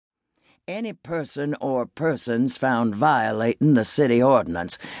Any person or persons found violating the city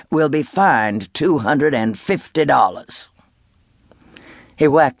ordinance will be fined $250. He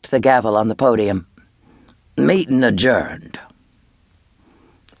whacked the gavel on the podium. Meeting adjourned.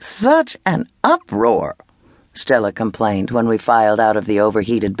 Such an uproar, Stella complained when we filed out of the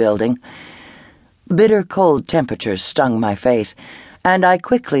overheated building. Bitter cold temperatures stung my face, and I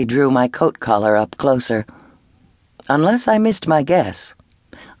quickly drew my coat collar up closer. Unless I missed my guess,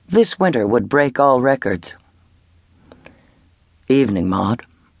 this winter would break all records. Evening, Maud.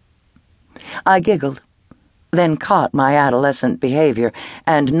 I giggled, then caught my adolescent behavior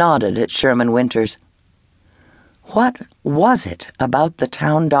and nodded at Sherman Winters. What was it about the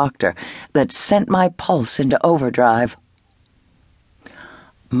town doctor that sent my pulse into overdrive?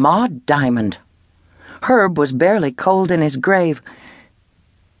 Maud Diamond. Herb was barely cold in his grave.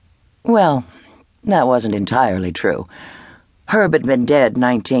 Well, that wasn't entirely true. Herb had been dead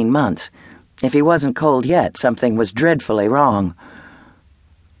 19 months. If he wasn't cold yet, something was dreadfully wrong.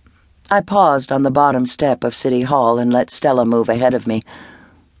 I paused on the bottom step of City Hall and let Stella move ahead of me.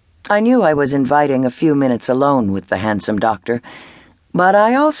 I knew I was inviting a few minutes alone with the handsome doctor, but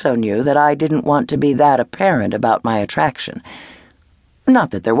I also knew that I didn't want to be that apparent about my attraction.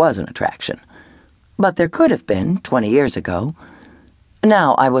 Not that there was an attraction, but there could have been 20 years ago.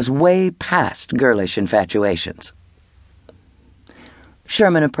 Now I was way past girlish infatuations.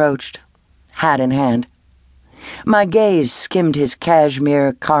 Sherman approached, hat in hand. My gaze skimmed his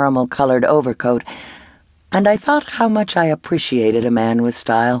cashmere, caramel-colored overcoat, and I thought how much I appreciated a man with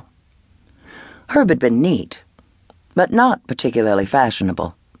style. Herb had been neat, but not particularly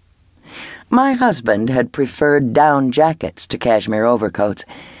fashionable. My husband had preferred down jackets to cashmere overcoats,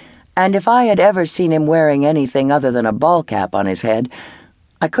 and if I had ever seen him wearing anything other than a ball cap on his head,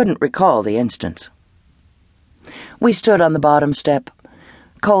 I couldn't recall the instance. We stood on the bottom step,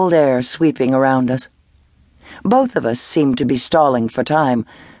 cold air sweeping around us. Both of us seemed to be stalling for time.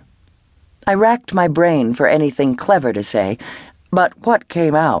 I racked my brain for anything clever to say, but what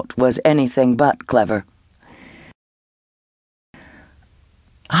came out was anything but clever.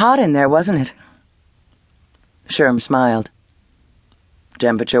 Hot in there, wasn't it? Sherm smiled.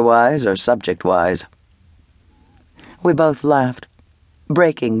 Temperature-wise or subject-wise? We both laughed,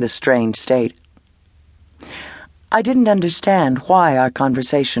 breaking the strange state. I didn't understand why our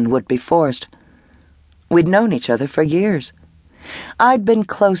conversation would be forced. We'd known each other for years. I'd been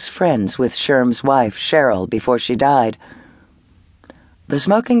close friends with Sherm's wife, Cheryl, before she died. The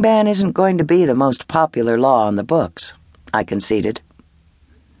smoking ban isn't going to be the most popular law on the books, I conceded.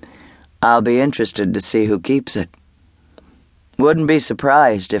 I'll be interested to see who keeps it. Wouldn't be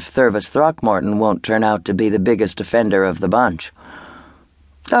surprised if Thurvis Throckmorton won't turn out to be the biggest offender of the bunch.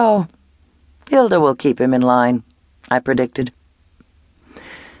 Oh, Hilda will keep him in line, I predicted.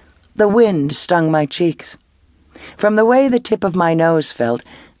 The wind stung my cheeks. From the way the tip of my nose felt,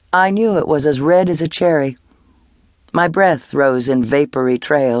 I knew it was as red as a cherry. My breath rose in vapory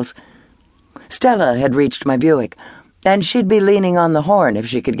trails. Stella had reached my Buick, and she'd be leaning on the horn if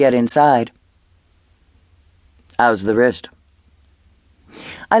she could get inside. How's the wrist?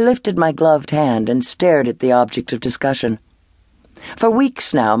 I lifted my gloved hand and stared at the object of discussion. For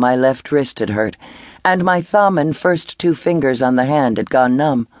weeks now my left wrist had hurt, and my thumb and first 2 fingers on the hand had gone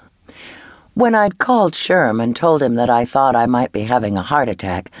numb. When I'd called Sherm and told him that I thought I might be having a heart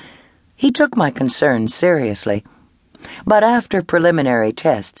attack, he took my concerns seriously. But after preliminary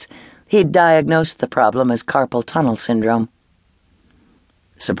tests, he'd diagnosed the problem as carpal tunnel syndrome.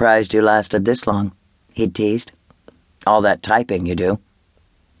 Surprised you lasted this long, he'd teased. All that typing you do.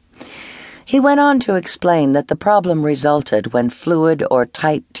 He went on to explain that the problem resulted when fluid or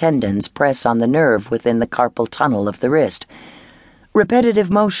tight tendons press on the nerve within the carpal tunnel of the wrist. Repetitive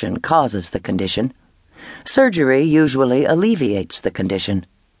motion causes the condition. Surgery usually alleviates the condition.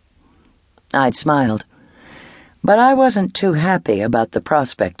 I'd smiled, but I wasn't too happy about the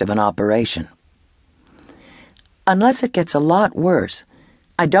prospect of an operation. Unless it gets a lot worse,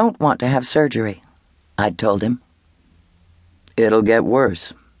 I don't want to have surgery, I'd told him. It'll get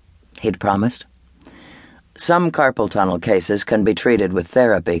worse, he'd promised. Some carpal tunnel cases can be treated with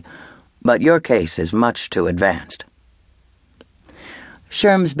therapy, but your case is much too advanced.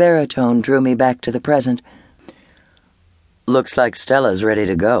 Sherm's baritone drew me back to the present. Looks like Stella's ready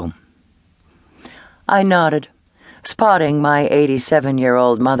to go. I nodded, spotting my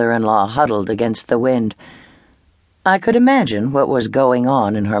 87-year-old mother-in-law huddled against the wind. I could imagine what was going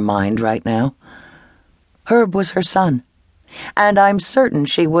on in her mind right now. Herb was her son, and I'm certain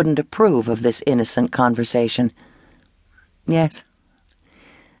she wouldn't approve of this innocent conversation. Yes,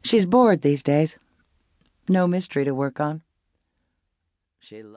 she's bored these days. No mystery to work on. She